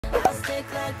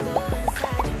earthquake like glue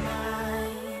inside your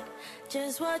mind.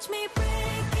 Just watch me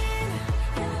breaking.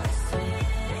 You're sweet.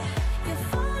 You're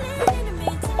falling into me,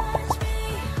 touch me.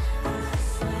 I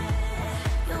swear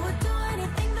you would do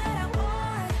anything that I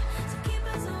want. So keep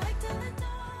us awake till the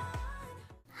dawn.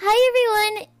 Hi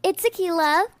everyone, it's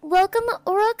Akila.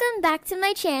 Welcome back to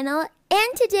my channel.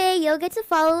 And today you'll get to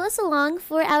follow us along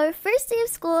for our first day of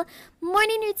school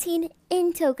morning routine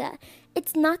in Toca.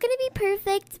 It's not going to be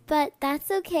perfect, but that's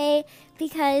okay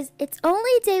because it's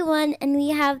only day 1 and we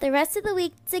have the rest of the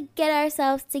week to get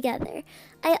ourselves together.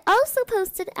 I also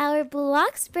posted our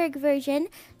Bloxburg version,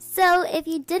 so if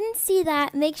you didn't see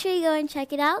that, make sure you go and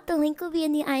check it out. The link will be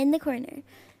in the eye in the corner.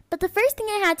 But the first thing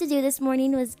I had to do this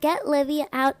morning was get Livy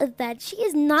out of bed. She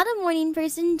is not a morning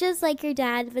person just like her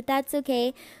dad, but that's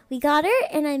okay. We got her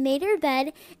and I made her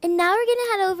bed, and now we're going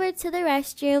to head over to the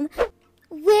restroom.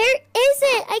 Where is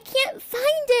it? I can't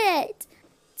find it.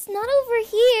 It's not over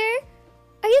here.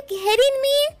 Are you kidding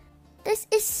me? This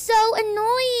is so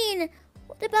annoying.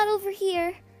 What about over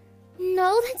here?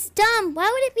 No, that's dumb.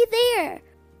 Why would it be there?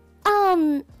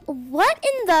 What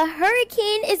in the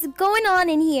hurricane is going on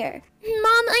in here?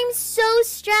 Mom, I'm so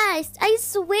stressed. I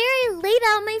swear I laid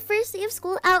out my first day of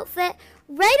school outfit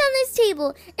right on this table,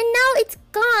 and now it's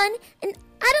gone, and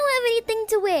I don't have anything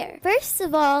to wear. First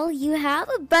of all, you have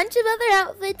a bunch of other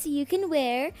outfits you can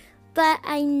wear, but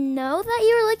I know that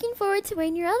you were looking forward to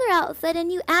wearing your other outfit,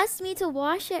 and you asked me to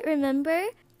wash it, remember?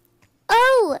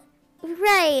 Oh,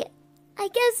 right. I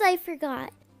guess I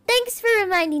forgot. Thanks for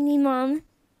reminding me, Mom.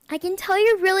 I can tell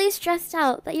you're really stressed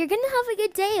out, but you're gonna have a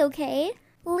good day, okay?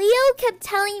 Leo kept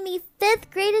telling me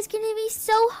 5th grade is going to be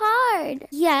so hard.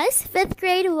 Yes, 5th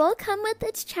grade will come with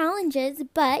its challenges,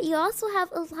 but you also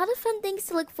have a lot of fun things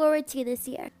to look forward to this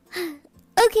year.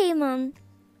 Okay, Mom.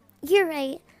 You're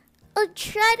right. I'll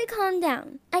try to calm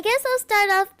down. I guess I'll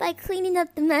start off by cleaning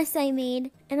up the mess I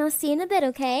made, and I'll see you in a bit,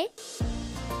 okay?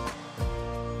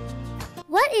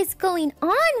 What is going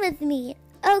on with me?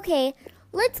 Okay,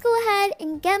 let's go ahead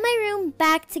and get my room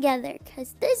back together,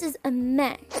 because this is a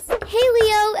mess. Hey,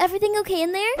 Leo, everything okay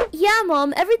in there? Yeah,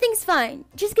 Mom, everything's fine.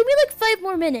 Just give me like 5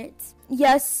 more minutes.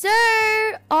 Yes,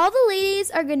 sir. All the ladies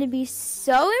are going to be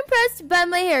so impressed by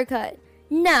my haircut.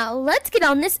 Now, let's get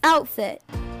on this outfit.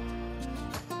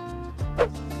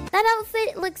 That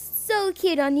outfit looks so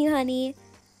cute on you, honey.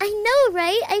 I know,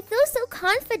 right? I feel so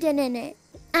confident in it.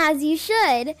 As you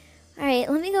should. All right,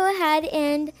 let me go ahead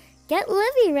and get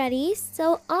Livy ready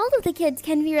so all of the kids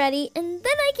can be ready, and then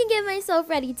I can get myself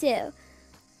ready too.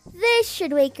 This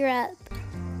should wake her up.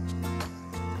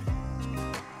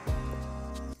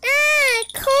 Ah,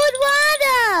 cold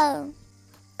water!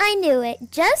 I knew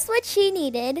it. Just what she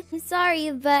needed. I'm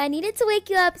sorry, but I needed to wake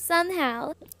you up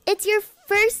somehow. It's your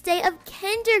first day of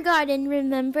kindergarten,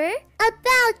 remember?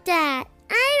 About that,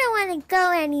 I don't want to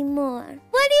go anymore.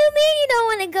 What do you mean you don't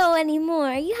want to go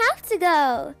anymore? You have to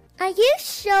go. Are you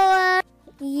sure?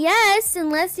 Yes,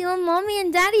 unless you want Mommy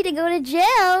and Daddy to go to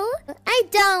jail. I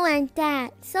don't want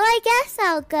that, so I guess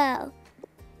I'll go.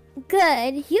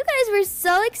 Good. You guys were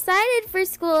so excited for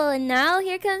school, and now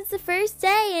here comes the first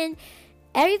day, and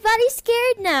everybody's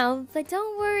scared now. But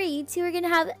don't worry, you two are going to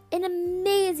have an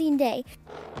amazing day.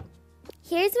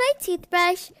 Here's my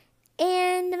toothbrush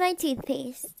and my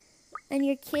toothpaste. And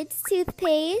your kid's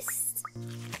toothpaste.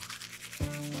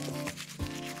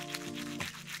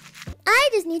 I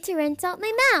just need to rinse out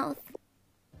my mouth.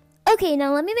 Okay,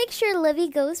 now let me make sure Livy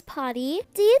goes potty.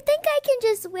 Do you think I can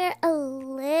just wear a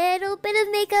little bit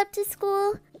of makeup to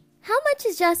school? How much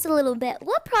is just a little bit?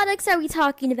 What products are we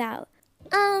talking about?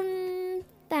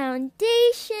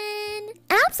 Foundation?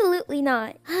 Absolutely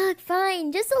not.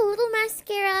 Fine, just a little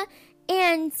mascara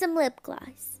and some lip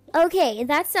gloss. Okay,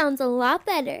 that sounds a lot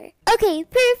better. Okay,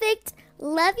 perfect.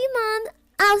 Love you, Mom.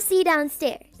 I'll see you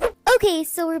downstairs. Okay,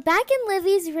 so we're back in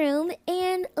Livy's room,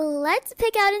 and let's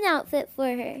pick out an outfit for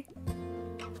her.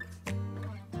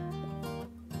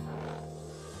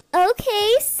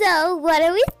 Okay, so what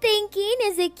are we thinking?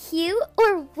 Is it cute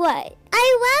or what?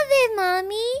 I love it,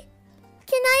 Mommy.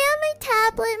 Can I have my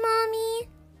tablet, Mommy?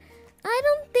 I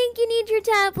don't think you need your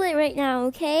tablet right now,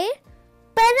 okay?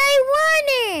 But I want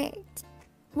it.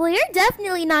 Well, you're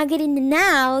definitely not getting it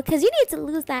now, because you need to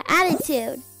lose that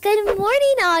attitude. Good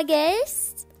morning,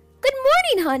 August. Good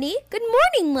morning, honey. Good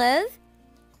morning, Liv.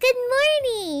 Good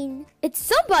morning. It's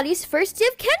somebody's first day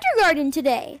of kindergarten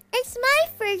today. It's my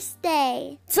first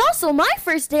day. It's also my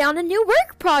first day on a new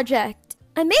work project.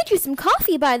 I made you some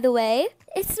coffee, by the way.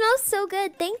 It smells so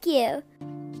good, thank you.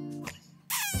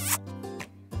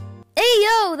 Hey,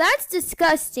 yo, that's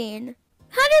disgusting.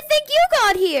 How do you think you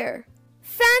got here?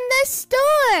 From the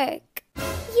stork.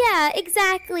 Yeah,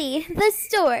 exactly, the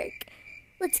stork.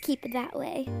 Let's keep it that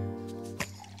way.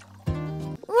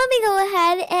 Let me go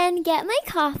ahead and get my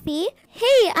coffee.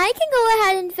 Hey, I can go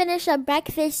ahead and finish up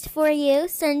breakfast for you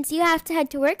since you have to head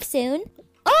to work soon.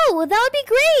 Oh, well, that would be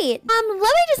great. Let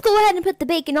me just go ahead and put the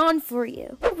bacon on for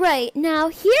you. Right, now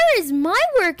here is my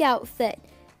work outfit.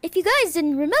 If you guys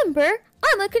didn't remember,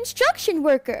 I'm a construction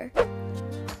worker.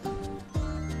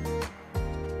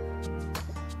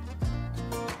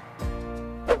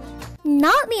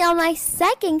 Not me on my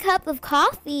second cup of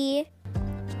coffee.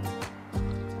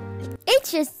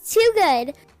 It's just too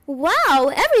good.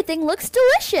 Wow, everything looks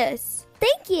delicious.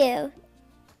 Thank you.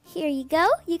 Here you go.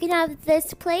 You can have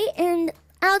this plate and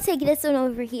I'll take this one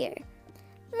over here.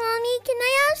 Mommy, can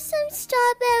I have some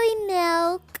strawberry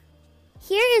milk?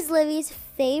 Here is Livy's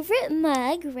favorite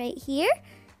mug right here.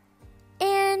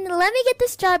 And let me get the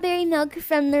strawberry milk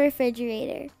from the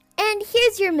refrigerator. And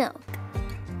here's your milk.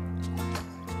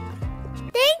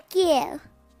 Thank you.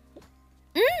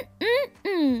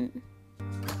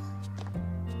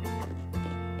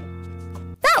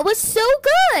 That was so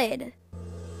good.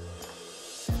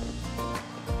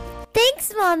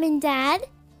 Thanks, Mom and Dad.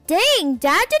 Dang,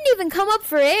 Dad didn't even come up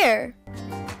for air.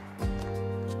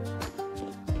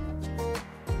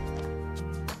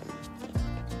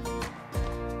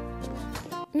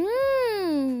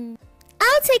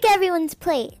 I'll take everyone's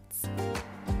plates.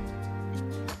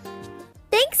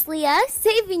 Thanks, Leah,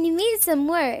 saving me some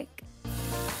work.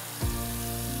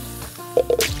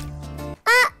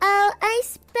 Uh-oh, I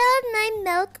spilled my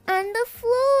milk on the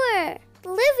floor.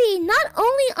 Livy, not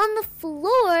only on the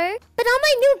floor, but on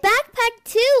my new backpack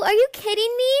too. Are you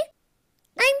kidding me?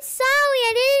 I'm sorry,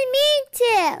 I didn't mean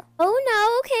to. Oh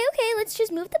no, okay, let's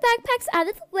just move the backpacks out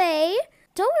of the way.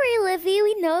 Don't worry, Livy,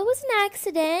 we know it was an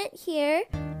accident. Here.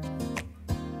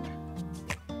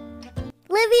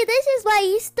 Livy, this is why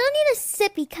you still need a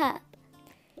sippy cup.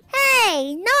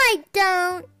 Hey, no I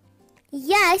don't.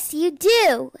 Yes, you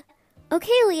do.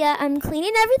 Okay, Leah, I'm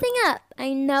cleaning everything up.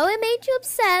 I know it made you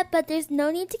upset, but there's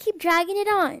no need to keep dragging it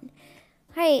on.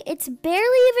 Alright, it's barely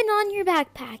even on your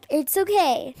backpack. It's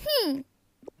okay.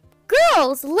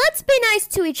 Girls, let's be nice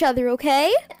to each other,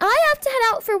 okay? I have to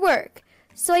head out for work,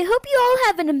 so I hope you all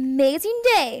have an amazing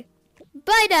day.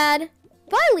 Bye, Dad.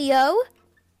 Bye, Leo.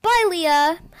 Bye,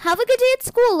 Leah. Have a good day at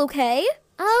school, okay?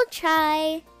 I'll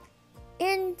try.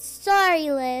 And sorry,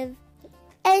 Liv.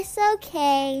 It's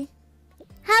okay.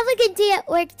 Have a good day at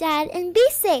work, Dad, and be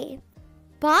safe.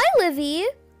 Bye, Livy.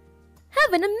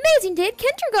 Have an amazing day at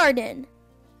kindergarten.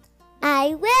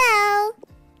 I will.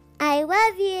 I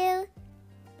love you.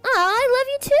 I love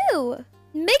you too.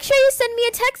 Make sure you send me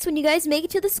a text when you guys make it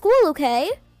to the school,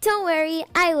 okay? Don't worry,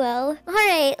 I will.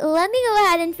 Alright, let me go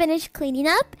ahead and finish cleaning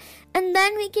up, and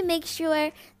then we can make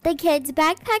sure the kids'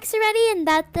 backpacks are ready and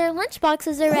that their lunch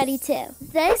boxes are ready too.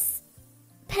 This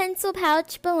pencil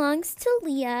pouch belongs to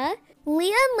Leah.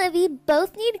 Leah and Livy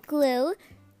both need glue.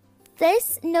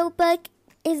 This notebook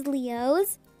is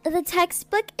Leo's. The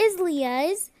textbook is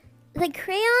Leah's. The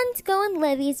crayons go in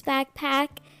Livy's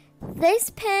backpack. This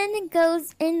pen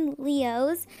goes in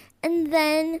Leo's. And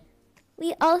then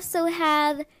we also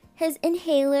have his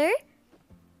inhaler,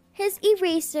 his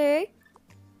eraser,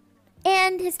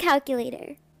 and his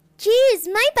calculator. Geez,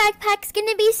 my backpack's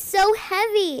gonna be so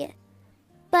heavy.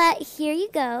 But here you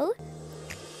go.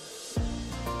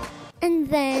 And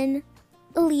then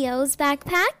Leo's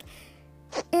backpack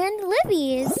and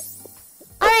Livy's.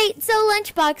 Alright, so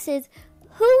lunch boxes.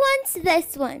 Who wants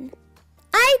this one?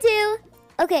 I do.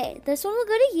 Okay, this one will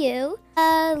go to you.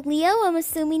 Leo, I'm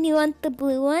assuming you want the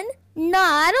blue one? Nah,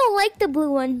 I don't like the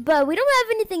blue one, but we don't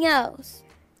have anything else.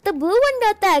 The blue one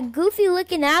got that goofy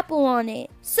looking apple on it.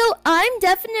 So I'm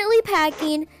definitely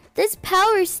packing this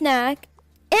power snack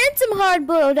and some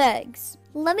hard-boiled eggs.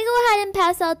 Let me go ahead and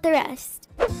pass out the rest.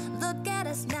 Look at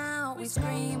us now, we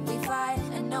scream, we fight,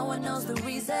 and no one knows the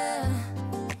reason.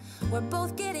 We're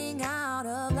both getting out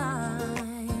of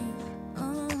line.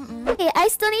 Okay, I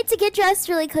still need to get dressed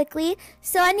really quickly,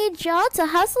 so I need y'all to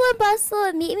hustle and bustle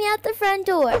and meet me at the front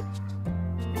door.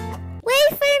 Wait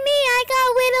for me, I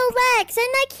got little legs and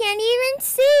I can't even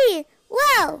see.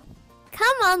 Whoa!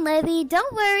 Come on, Livy,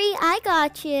 don't worry, I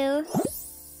got you.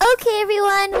 Okay,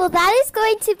 everyone, well, that is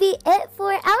going to be it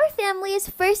for our family's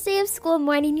first day of school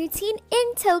morning routine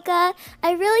in Toca.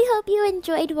 I really hope you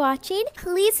enjoyed watching.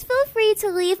 Please feel free to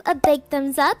leave a big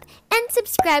thumbs up and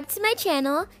subscribe to my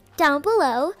channel down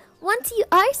below. Once you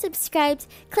are subscribed,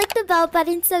 click the bell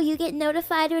button so you get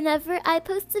notified whenever I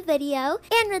post a video.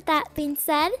 And with that being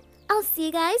said, I'll see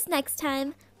you guys next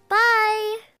time.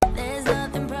 Bye! There's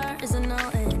nothing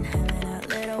personal.